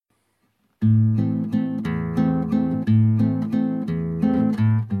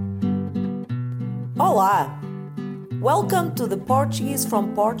Olá! Welcome to the Portuguese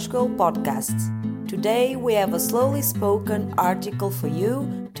from Portugal podcast. Today we have a slowly spoken article for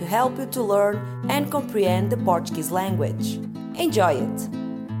you to help you to learn and comprehend the Portuguese language. Enjoy it!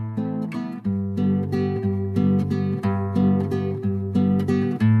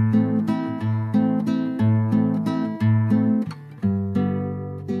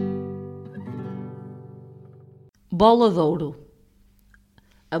 Bola de Ouro.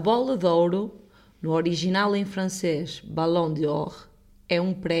 A Bola de Ouro, no original em francês Bola de Ouro, é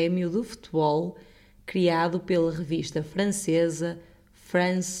um prémio de futebol criado pela revista francesa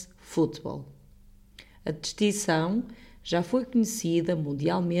France Football. A distinção já foi conhecida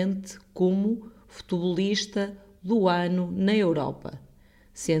mundialmente como Futebolista do Ano na Europa,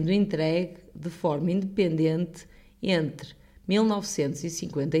 sendo entregue de forma independente entre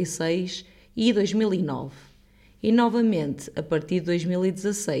 1956 e 2009 e novamente a partir de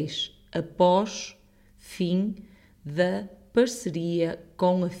 2016, após fim da parceria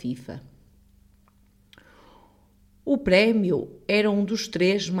com a FIFA. O prémio era um dos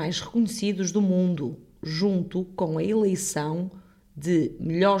 3 mais reconhecidos do mundo, junto com a eleição de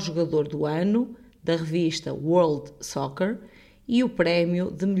melhor jogador do ano da revista World Soccer e o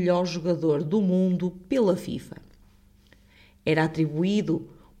prémio de melhor jogador do mundo pela FIFA. Era atribuído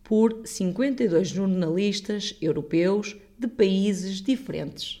por 52 jornalistas europeus de países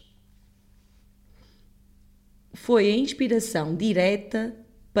diferentes. Foi a inspiração direta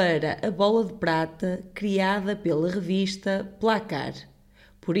para a bola de prata criada pela revista Placar,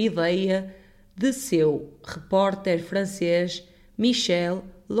 por ideia de seu repórter francês Michel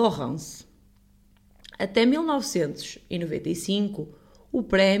Laurence. Até 1995, o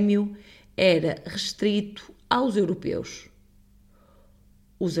prémio era restrito aos europeus.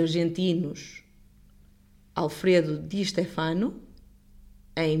 Os argentinos Alfredo Di Stefano,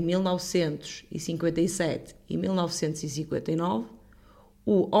 em 1957 e 1959,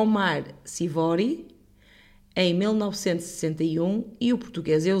 o Omar Sivori, em 1961, e o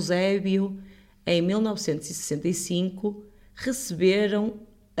português Eusébio, em 1965, receberam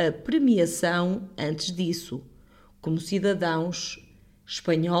a premiação antes disso, como cidadãos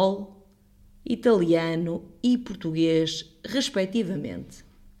espanhol, italiano e português, respectivamente.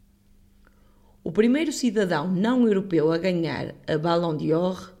 O primeiro cidadão não europeu a ganhar a Bola de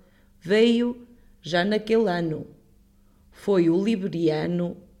Ouro veio já naquele ano. Foi o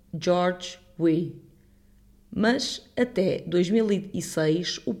liberiano George Weah. Mas até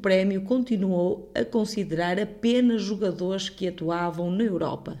 2006 o prémio continuou a considerar apenas jogadores que atuavam na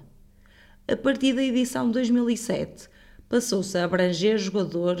Europa. A partir da edição de 2007 passou-se a abranger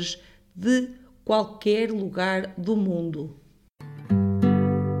jogadores de qualquer lugar do mundo.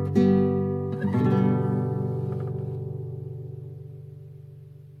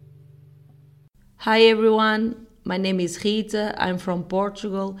 Hi everyone, my name is Rita, I'm from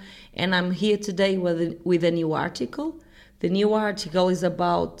Portugal and I'm here today with a new article. The new article is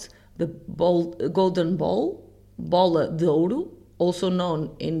about the golden ball, Bola de Ouro, also known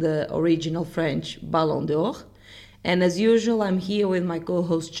in the original French Ballon d'Or. And as usual, I'm here with my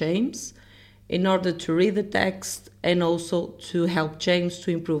co-host James in order to read the text and also to help James to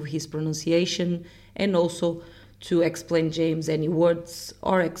improve his pronunciation and also to explain James any words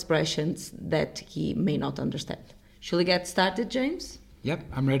or expressions that he may not understand. Shall we get started, James? Yep,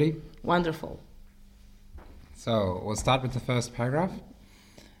 I'm ready. Wonderful. So, we'll start with the first paragraph.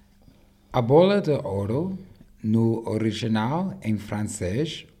 A Bola de Ouro, no original em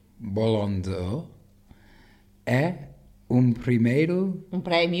francês, Ballon d'Or, é um prémio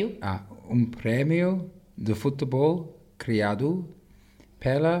de futebol criado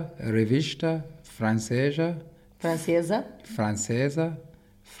pela revista francesa France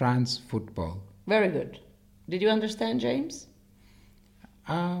Football. Very good. Did you understand, James?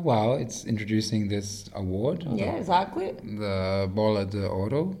 Well, it's introducing this award. Yeah, exactly. The Bola de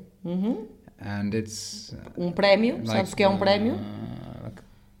Ouro. Mm-hmm. And it's... prémio. Like, sabes o que é prémio?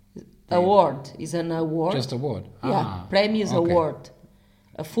 Award is an award. Just award? Yeah, prémio is okay. Award.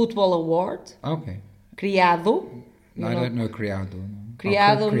 A football award. Okay. Criado. I don't know criado.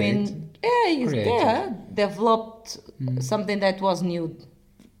 Criado means... developed something that was new.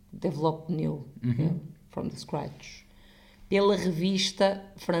 Developed new, from the scratch. Pela revista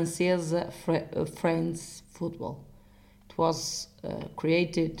francesa France Football. It was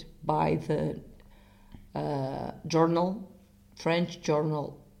created by the French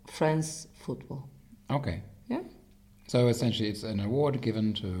journal France Football. Okay. Yeah. So essentially it's an award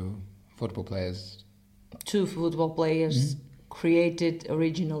given to football players. To football players created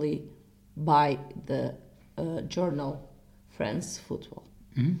originally by the journal France Football.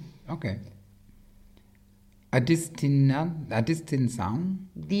 Okay. A distinção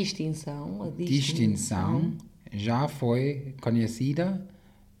já foi conhecida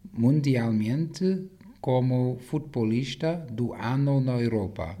mundialmente como futebolista do ano na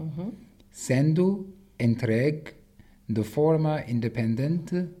Europa, sendo entregue de forma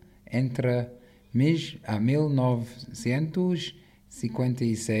independente entre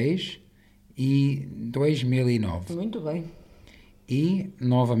 1956 e 2009. Muito bem. E,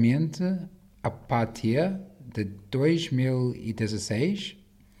 novamente, a partir de 2016,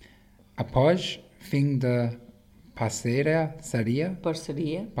 após fim da parceria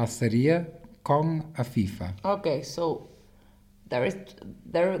com a FIFA. Okay, so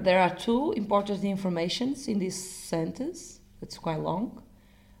there are two important informations in this sentence. It's quite long.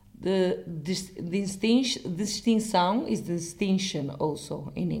 The distinção is distinction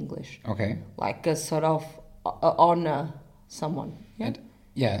also in English. Okay. Like a sort of honor someone.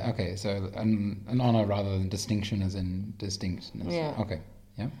 Yeah. Okay. So an honor rather than distinction as in distinctness. Yeah. Okay.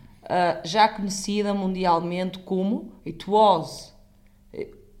 Yeah. Já conhecida mundialmente como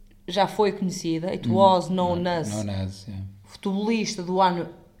já foi conhecida. It was known as yeah. futebolista do ano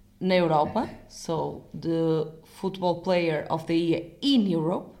na Europa. So the football player of the year in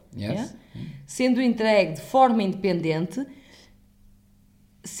Europe. Yes. Yeah? Sendo entregue de forma independente.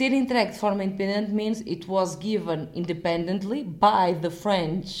 Ser entregue de forma independente means it was given independently by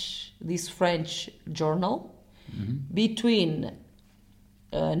this French journal between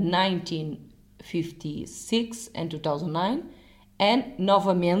 1956 and 2009, and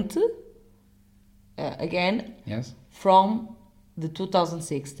novamente again from the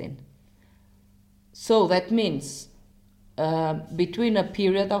 2016. So that means between a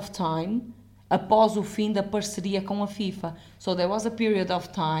period of time após o fim da parceria com a FIFA. So there was a period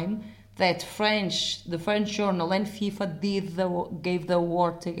of time that the French journal and FIFA gave the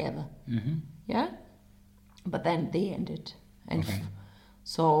award together. Yeah? But then they ended. And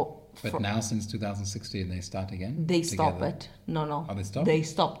But now since 2016 they start again? They stop it. No. Oh, they stopped? They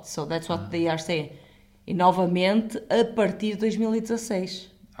stopped. So that's what they are saying. E novamente a partir de 2016.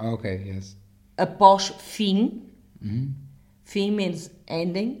 Okay, yes. Após fim. Fim means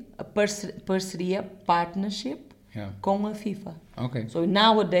ending, a parceria, partnership com a FIFA. Okay. So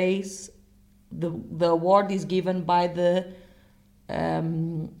nowadays, the award is given by the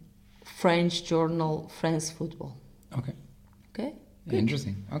French journal France Football. Okay. Okay? Good.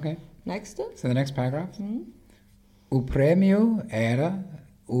 Interesting. Okay. Next. So the next paragraph. O prêmio era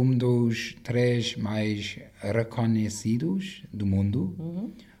dos 3 mais reconhecidos do mundo,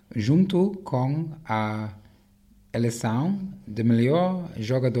 junto com a eleição de melhor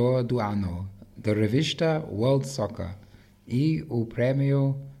jogador do ano da revista World Soccer e o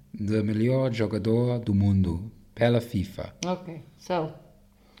prêmio de melhor jogador do mundo pela FIFA. Okay, so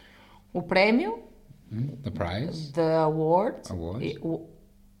o prêmio, the prize, the award.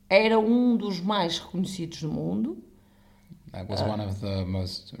 Era dos mais reconhecidos do mundo. That was one of the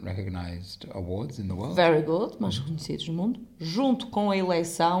most recognized awards in the world. Very good, mais reconhecidos do mundo, junto com a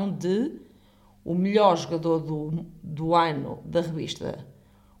eleição de o melhor jogador do ano da revista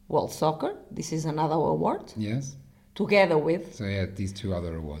World Soccer. This is another award. Yes. Together with. So yeah, these two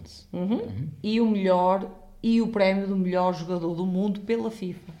other awards. E o prémio do melhor jogador do mundo pela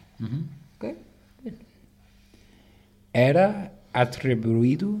FIFA. Okay? Good. Era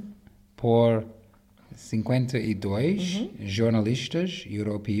atribuído por 52 jornalistas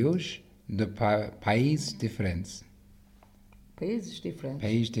europeus de países diferentes. Países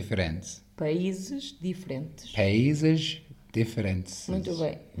diferentes. Muito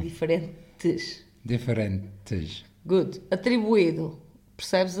bem. Diferentes. Good. Atribuído.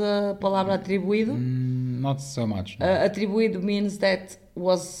 Percebes a palavra atribuído? Not so much. No. Atribuído means that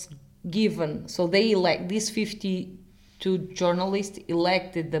was given. So they these 52 journalists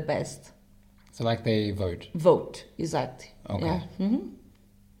elected the best. So like they vote? Vote, exactly. Okay. Yeah.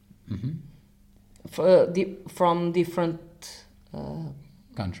 From different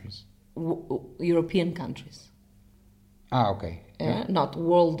countries. European countries. Okay. Yeah. Not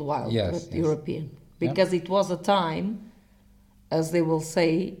worldwide, but European. Because it was a time, as they will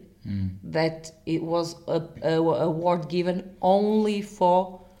say, that it was a award given only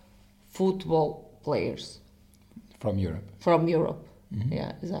for football players. From Europe.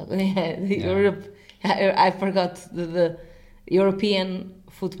 Yeah, exactly. Europe. I forgot the European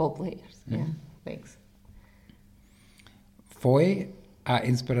football players. Yeah, thanks. Foi a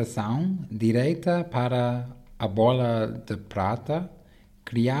inspiração direta para a bola de prata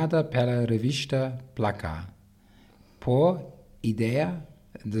criada pela revista Placar, por ideia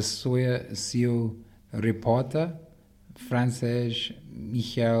de seu repórter francês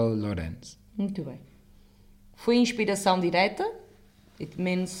Michel Lorenz. Muito bem. Foi inspiração direta. It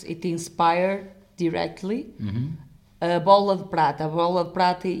means it inspired directly. A bola de prata. A bola de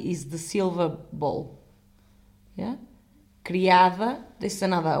prata is the silver ball. Yeah? Criada, this is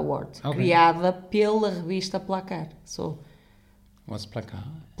another award. Okay. Criada pela revista Placar. So, What's Placar?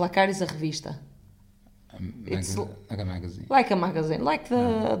 Placar is a revista. It's like a magazine. Like a magazine, like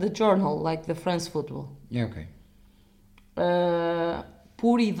the journal, like the France Football. Yeah, okay.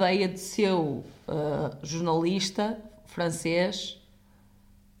 Por ideia de seu jornalista francês,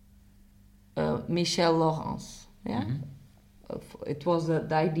 Michel Laurence. Yeah? It was the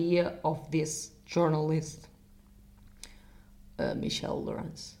idea of this journalist, Michel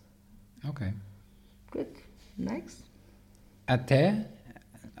Laurence. Okay. Good. Next. Até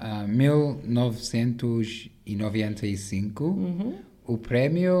 1995, o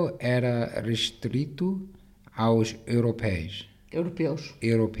prémio era restrito aos europeus. Europeus.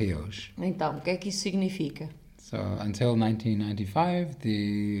 Então, o que é que isso significa? So until 1995,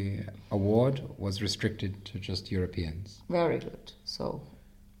 the award was restricted to just Europeans. Very good. So.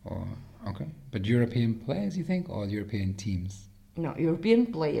 Okay, but European players, you think, or European teams? No, European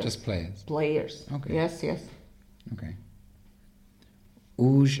players. Just players. Players. Okay. Yes. Okay.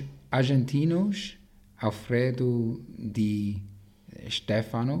 Os argentinos Alfredo Di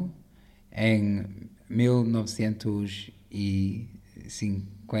Stefano em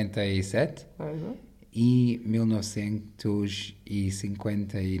 1957 e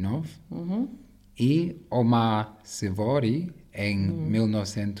 1959 e Omar Sivori em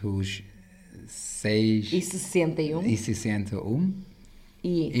 1961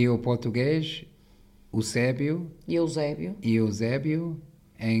 e o português Eusébio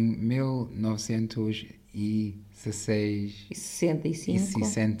em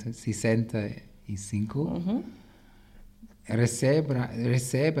 1965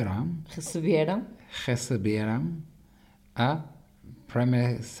 receberam a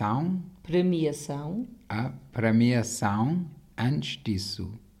premiação antes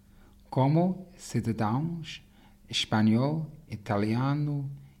disso, como cidadãos espanhol, italiano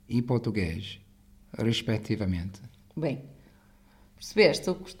e português, respectivamente. Bem, percebeste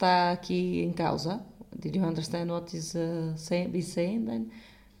o que está aqui em causa? Did you understand what is be saying then?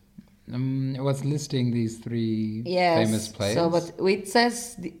 It was listing these three famous players. So, but it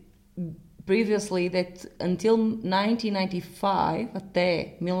says previously that until 1995,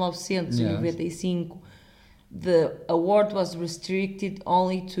 até 1995, the award was restricted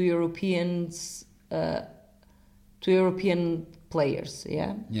only to Europeans, to European players.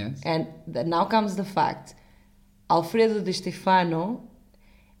 Yeah. Yes. And now comes the fact: Alfredo Di Stefano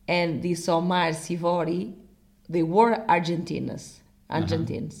and this Omar Sivori, they were Argentines,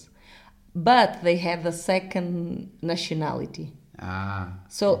 but they had a second nationality.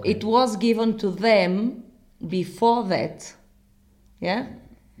 So okay. it was given to them before that, yeah?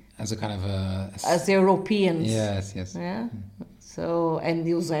 As a kind of as Europeans. Yes. Yeah? So, and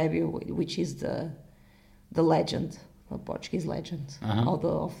Eusébio, which is the legend, the Portuguese legend of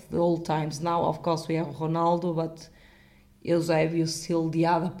the old times. Now, of course, we have Ronaldo, but Eusébio is still the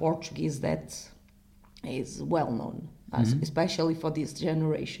other Portuguese that is well known, especially for this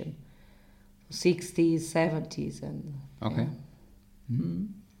generation. 60s, 70s, and... Okay.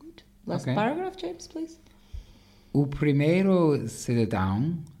 Good. Last paragraph, James, please. O primeiro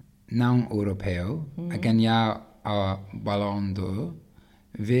cidadão não europeu a ganhar o Bola de Ouro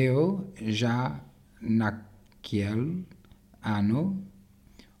veio já naquele ano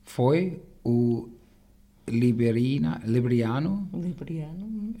foi o liberiano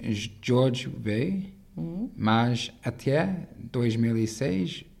George V. Mas até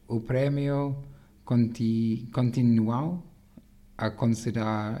 2006 o prémio continuou a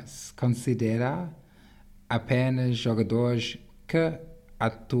considerar apenas jogadores que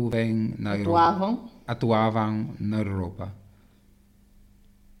atuavam na Europa.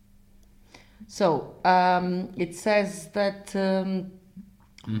 So, it says that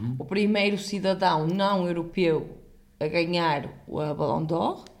o primeiro cidadão não europeu a ganhar o Ballon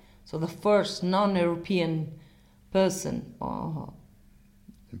d'Or, so the first non-European person or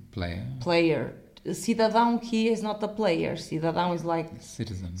player. Cidadão que is not a player. Cidadão is like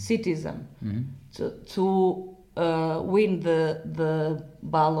citizen. To win the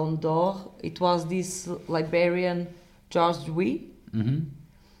Ballon d'Or, it was this Liberian George V.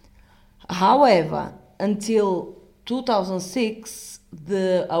 However, until 2006,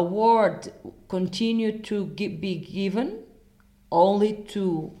 the award continued to be given only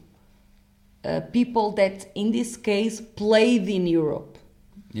to people that, in this case, played in Europe.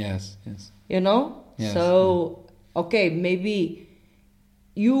 Yes. You know? Yes, so, okay, maybe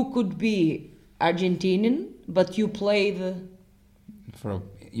you could be Argentinian, but you played for a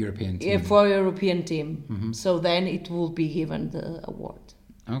European team. For a European team. So then it will be given the award.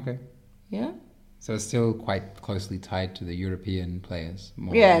 Okay. Yeah? So it's still quite closely tied to the European players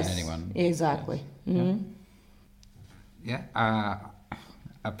more Yes, than anyone. Exactly.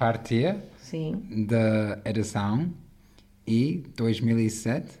 A partir Sim. da edição de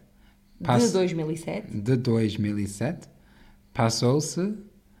 2007, De 2007 passou-se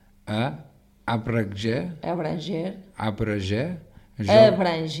a abranger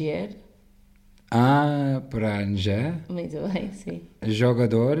muito bem, sim.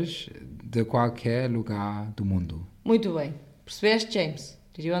 jogadores de qualquer lugar do mundo. Muito bem. Percebeste, James?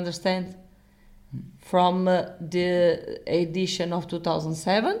 Did you understand? From the edition of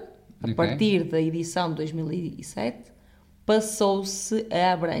 2007, a partir da edição de 2007, passou-se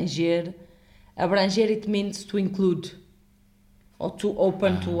a abranger. Abranger, it means to include or to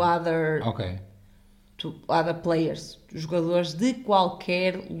open to other players, jogadores de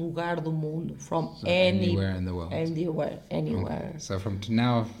qualquer lugar do mundo, from anywhere in the world. Anywhere. Okay. So from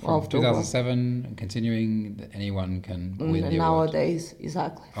 2007, continuing, anyone can win the nowadays, award.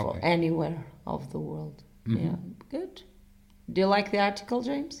 Exactly, for anywhere of the world. Yeah, good. Do you like the article,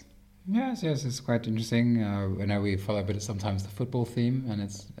 James? Yes, it's quite interesting. I know we follow sometimes the football theme, and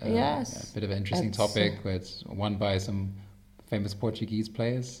it's a bit of an interesting topic where it's won by some famous Portuguese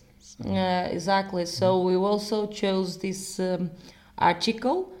players. So. Exactly. So we also chose this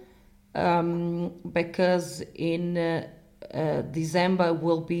article because in December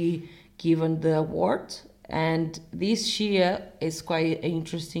will be given the award, and this year is quite an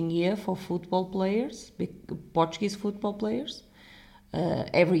interesting year for football players, Portuguese football players.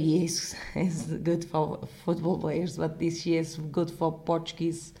 Every year is good for football players, but this year is good for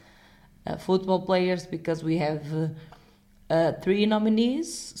Portuguese football players because we have 3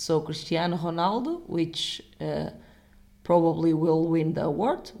 nominees. So Cristiano Ronaldo, which probably will win the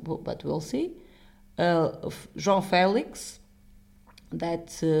award, but we'll see. João Félix,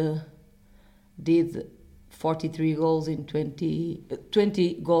 that did 43 goals in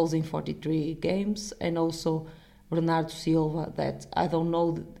 20 goals in 43 games, and also Bernardo Silva, that I don't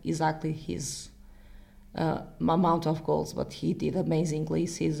know exactly his amount of goals, but he did amazingly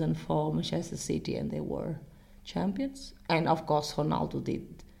season for Manchester City and they were champions. And of course Ronaldo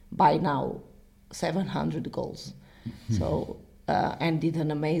did by now 700 goals. So and did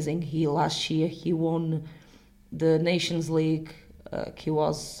an amazing. Last year he won the Nations League. He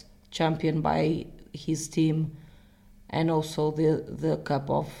was champion by his team, and also the Cup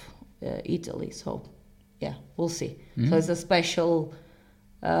of Italy. So yeah, we'll see. So it's a special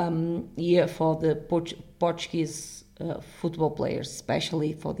year for the Portuguese football players,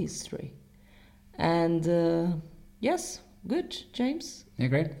 especially for these 3. And yes, good, James. Yeah,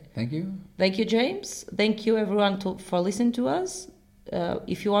 great. Thank you. Thank you, James. Thank you, everyone, for listening to us.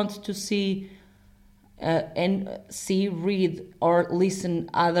 If you want to see, read, or listen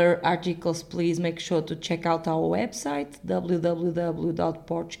other articles, please make sure to check out our website,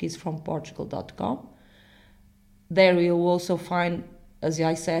 www.portuguesefromportugal.com. There you will also find, as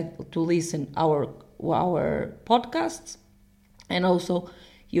I said, to listen our podcasts, and also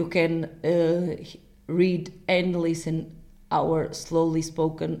you can read and listen our slowly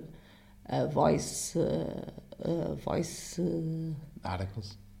spoken voice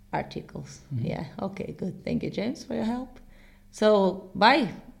articles. Yeah, okay, good. Thank you, James, for your help. So, bye.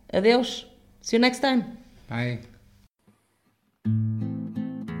 Adeus. See you next time. Bye.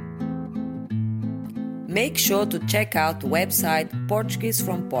 Make sure to check out the website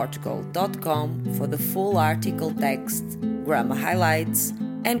portuguesefromportugal.com for the full article text, grammar highlights,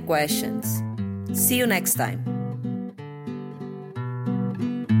 and questions. See you next time.